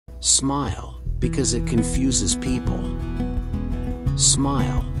Smile, because it confuses people.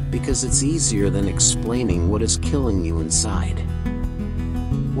 Smile, because it's easier than explaining what is killing you inside.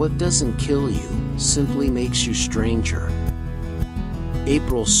 What doesn't kill you simply makes you stranger.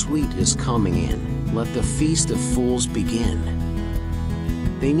 April sweet is coming in, let the feast of fools begin.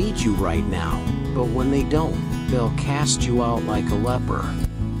 They need you right now, but when they don't, they'll cast you out like a leper.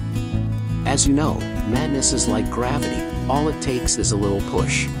 As you know, madness is like gravity, all it takes is a little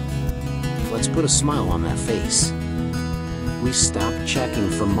push. Let's put a smile on that face. We stopped checking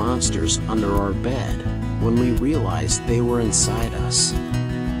for monsters under our bed when we realized they were inside us.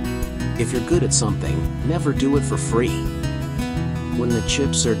 If you're good at something, never do it for free. When the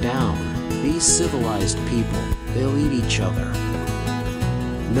chips are down, these civilized people, they'll eat each other.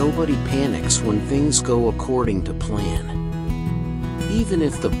 Nobody panics when things go according to plan, even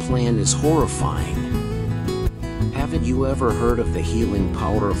if the plan is horrifying. Haven't you ever heard of the healing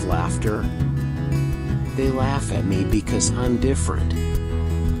power of laughter? They laugh at me because I'm different.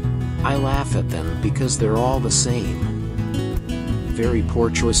 I laugh at them because they're all the same. Very poor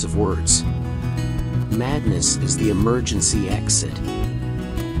choice of words. Madness is the emergency exit.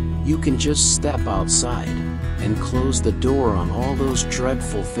 You can just step outside and close the door on all those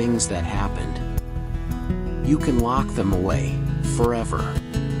dreadful things that happened. You can lock them away forever.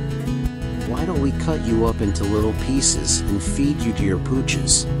 Why don't we cut you up into little pieces and feed you to your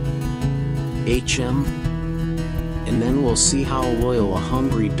pooches? HM? And then we'll see how loyal a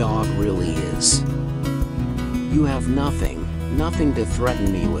hungry dog really is. You have nothing to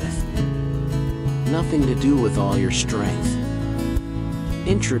threaten me with. Nothing to do with all your strength.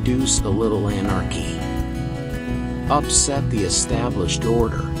 Introduce a little anarchy. Upset the established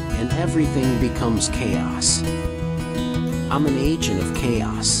order, and everything becomes chaos. I'm an agent of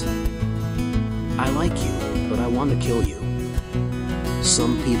chaos. I like you, but I want to kill you.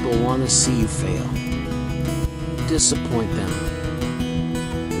 Some people want to see you fail. Disappoint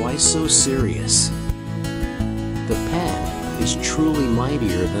them. Why so serious? The pen is truly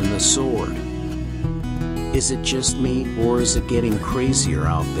mightier than the sword. Is it just me, or is it getting crazier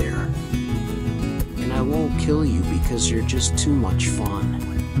out there? And I won't kill you because you're just too much fun.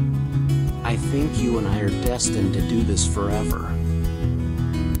 I think you and I are destined to do this forever.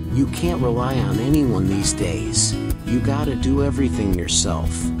 You can't rely on anyone these days. You gotta do everything yourself,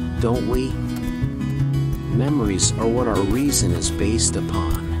 don't we? Memories are what our reason is based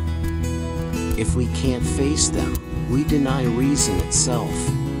upon. If we can't face them, we deny reason itself.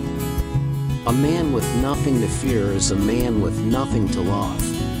 A man with nothing to fear is a man with nothing to love.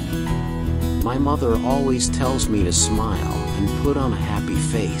 My mother always tells me to smile and put on a happy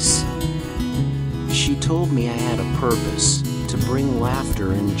face. She told me I had a purpose, to bring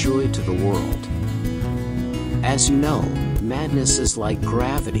laughter and joy to the world. As you know, madness is like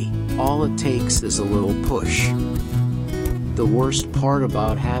gravity, all it takes is a little push. The worst part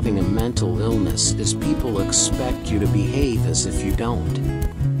about having a mental illness is people expect you to behave as if you don't.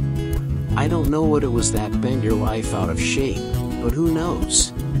 I don't know what it was that bent your life out of shape, but who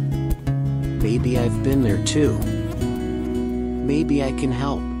knows? Maybe I've been there too. Maybe I can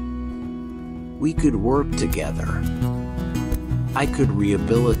help. We could work together. I could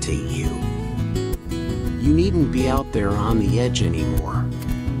rehabilitate you. You needn't be out there on the edge anymore.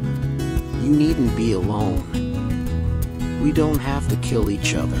 You needn't be alone. We don't have to kill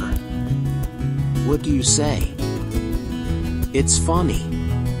each other. What do you say? It's funny.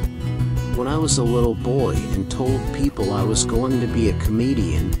 When I was a little boy and told people I was going to be a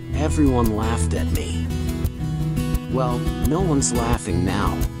comedian, everyone laughed at me. Well, no one's laughing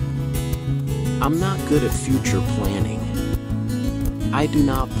now. I'm not good at future planning. I do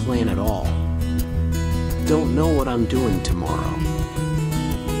not plan at all. Don't know what I'm doing tomorrow.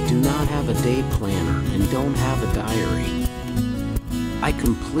 Do not have a day planner and don't have a diary. I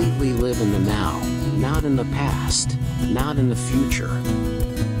completely live in the now, not in the past, not in the future.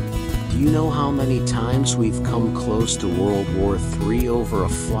 Do you know how many times we've come close to World War III over a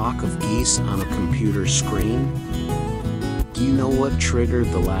flock of geese on a computer screen? Do you know what triggered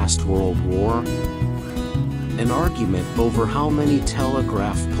the last World War? An argument over how many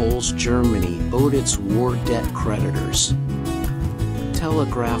telegraph poles Germany owed its war debt creditors.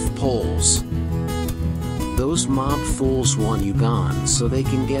 Telegraph poles. Those mob fools want you gone so they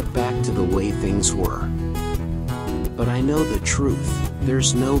can get back to the way things were. But I know the truth,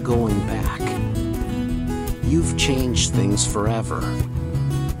 there's no going back. You've changed things forever.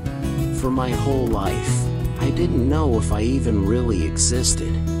 For my whole life, I didn't know if I even really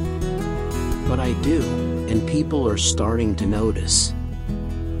existed. But I do, and people are starting to notice.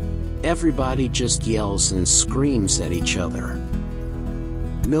 Everybody just yells and screams at each other.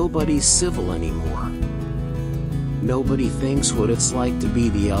 Nobody's civil anymore. Nobody thinks what it's like to be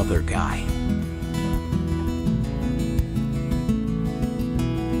the other guy.